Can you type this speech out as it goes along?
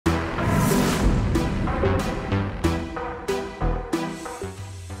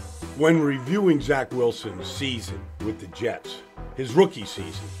When reviewing Zach Wilson's season with the Jets, his rookie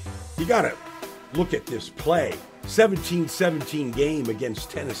season, you got to look at this play. 17-17 game against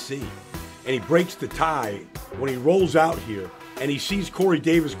Tennessee. And he breaks the tie when he rolls out here and he sees Corey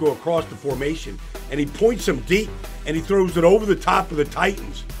Davis go across the formation and he points him deep and he throws it over the top of the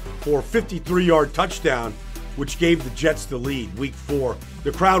Titans for a 53-yard touchdown, which gave the Jets the lead week 4.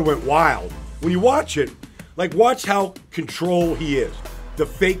 The crowd went wild. When you watch it, watch how control he is. The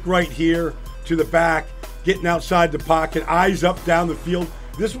fake right here to the back, getting outside the pocket, eyes up down the field.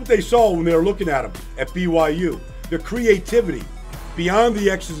 This is what they saw when they were looking at him at BYU. The creativity beyond the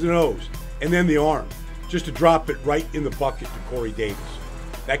X's and O's, and then the arm, just to drop it right in the bucket to Corey Davis.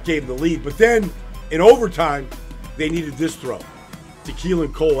 That gave them the lead. But then, in overtime, they needed this throw to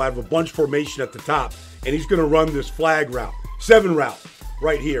Keelan Cole out of a bunch formation at the top, and he's going to run this flag route, 7 route,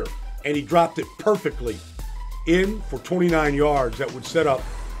 right here. And he dropped it perfectly in for 29 yards. That would set up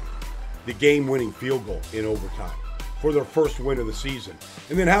the game-winning field goal in overtime for their first win of the season.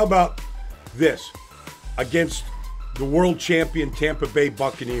 And then how about this against the world champion Tampa Bay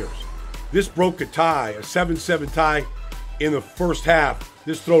Buccaneers? This broke a tie, a 7-7 tie in the first half.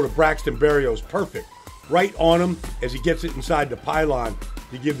 This throw to Braxton Berrios, perfect. Right on him as he gets it inside the pylon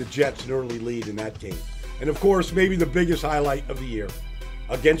to give the Jets an early lead in that game. And of course, maybe the biggest highlight of the year,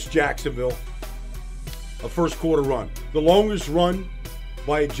 against Jacksonville, a first quarter run. The longest run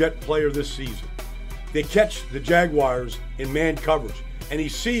by a Jet player this season. They catch the Jaguars in man coverage, and he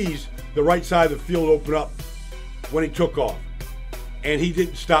sees the right side of the field open up when he took off. And he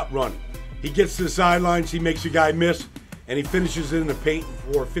didn't stop running. He gets to the sidelines, he makes a guy miss, and he finishes it in the paint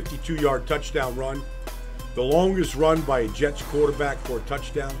for a 52-yard touchdown run. The longest run by a Jets quarterback for a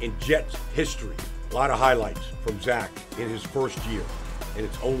touchdown in Jets history. A lot of highlights from Zach in his first year, and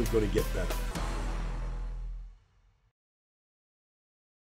it's only going to get better.